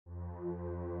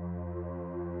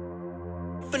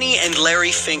company and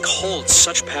Larry Fink hold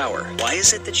such power, why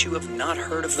is it that you have not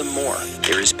heard of them more?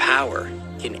 There is power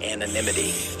in anonymity.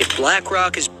 If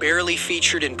BlackRock is barely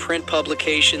featured in print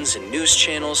publications and news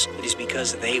channels, it is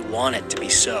because they want it to be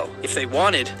so. If they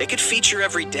wanted, they could feature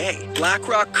every day.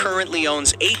 BlackRock currently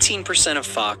owns 18% of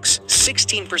Fox,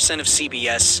 16% of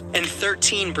CBS, and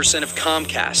 13% of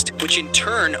Comcast, which in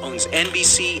turn owns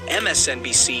NBC,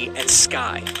 MSNBC, and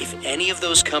Sky. If any of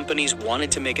those companies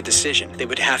wanted to make a decision, they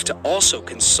would have to also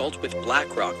consult with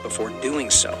BlackRock before doing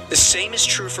so. The same is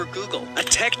true for Google, a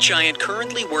tech giant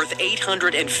currently worth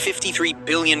 $853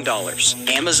 billion.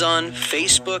 Amazon,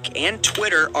 Facebook, and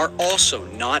Twitter are also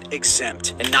not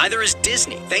exempt, and neither is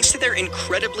Disney. Thanks to their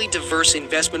incredibly diverse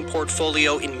investment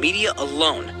portfolio in media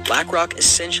alone, BlackRock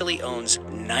essentially owns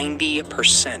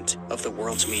 90% of the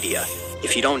world's media.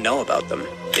 If you don't know about them,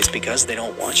 it's because they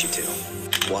don't want you to.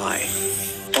 Why?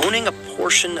 Owning a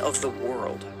portion of the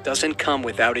world doesn't come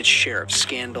without its share of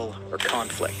scandal or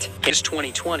conflict. In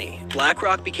 2020,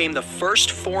 BlackRock became the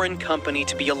first foreign company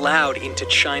to be allowed into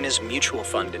China's mutual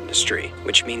fund industry,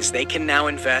 which means they can now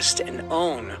invest and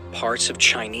own parts of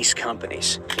Chinese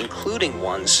companies, including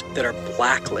ones that are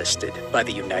blacklisted by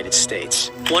the United States.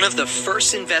 One of the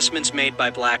first investments made by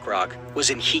BlackRock was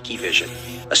in Hikvision,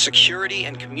 a security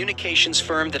and communications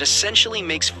firm that essentially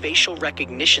makes facial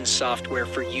recognition software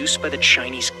for use by the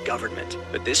Chinese government.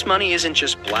 But this money isn't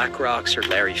just BlackRock's or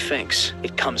Larry Fink's.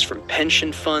 It comes from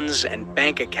pension funds and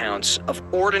bank accounts of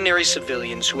ordinary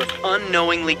civilians who have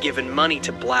unknowingly given money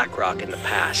to BlackRock in the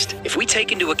past. If we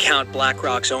take into account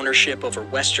BlackRock's ownership over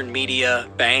Western media,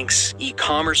 banks,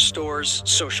 e-commerce stores,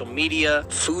 social media,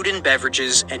 food and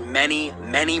beverages, and many,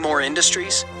 many more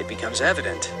industries, it becomes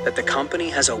evident that the company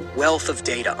has a wealth of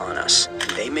data on us.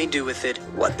 They may do with it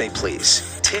what they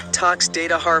please. TikTok's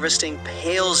data harvesting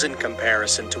pales in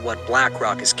comparison to what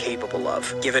BlackRock is capable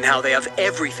of, given how they have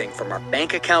everything from our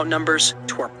bank account numbers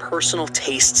to our personal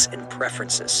tastes and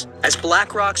preferences. As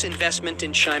BlackRock's investment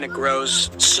in China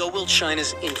grows, so will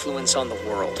China's influence on the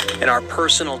world. And our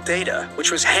personal data,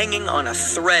 which was hanging on a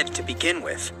thread to begin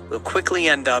with, will quickly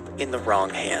end up in the wrong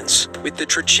hands. With the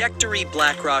trajectory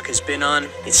BlackRock has been on,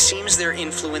 it seems their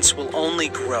influence will only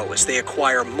grow as they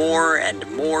acquire more and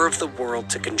more of the world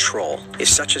to control. If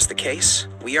such is the case,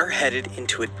 we are headed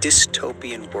into a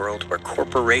dystopian world where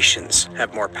corporations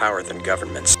have more power than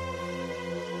governments.